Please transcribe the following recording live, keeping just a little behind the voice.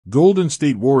Golden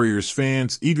State Warriors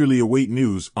fans eagerly await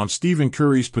news on Stephen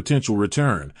Curry's potential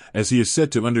return, as he is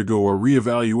set to undergo a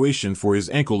reevaluation for his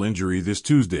ankle injury this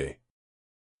Tuesday.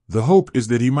 The hope is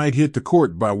that he might hit the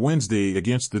court by Wednesday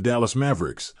against the Dallas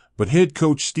Mavericks, but head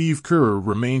coach Steve Kerr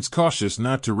remains cautious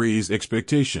not to raise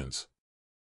expectations.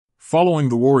 Following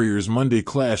the Warriors' Monday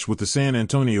clash with the San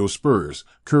Antonio Spurs,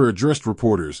 Kerr addressed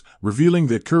reporters, revealing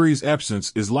that Curry's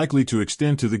absence is likely to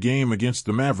extend to the game against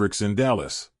the Mavericks in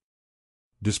Dallas.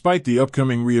 Despite the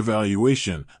upcoming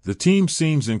reevaluation, the team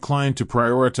seems inclined to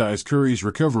prioritize Curry's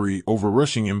recovery over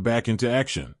rushing him back into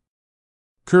action.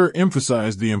 Kerr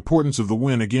emphasized the importance of the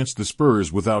win against the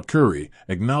Spurs without Curry,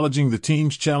 acknowledging the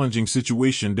team's challenging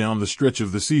situation down the stretch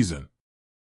of the season.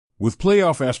 With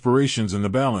playoff aspirations in the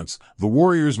balance, the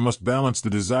Warriors must balance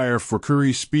the desire for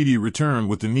Curry's speedy return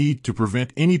with the need to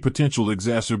prevent any potential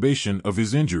exacerbation of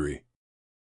his injury.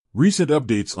 Recent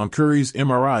updates on Curry's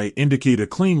MRI indicate a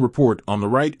clean report on the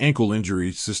right ankle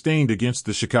injury sustained against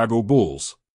the Chicago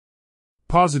Bulls.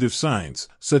 Positive signs,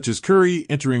 such as Curry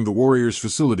entering the Warriors'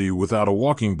 facility without a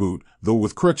walking boot, though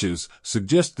with crutches,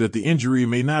 suggest that the injury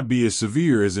may not be as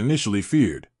severe as initially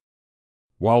feared.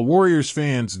 While Warriors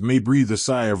fans may breathe a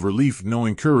sigh of relief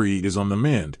knowing Curry is on the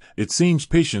mend, it seems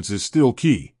patience is still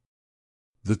key.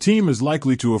 The team is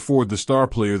likely to afford the star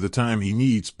player the time he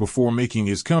needs before making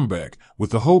his comeback, with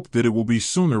the hope that it will be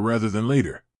sooner rather than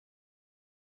later.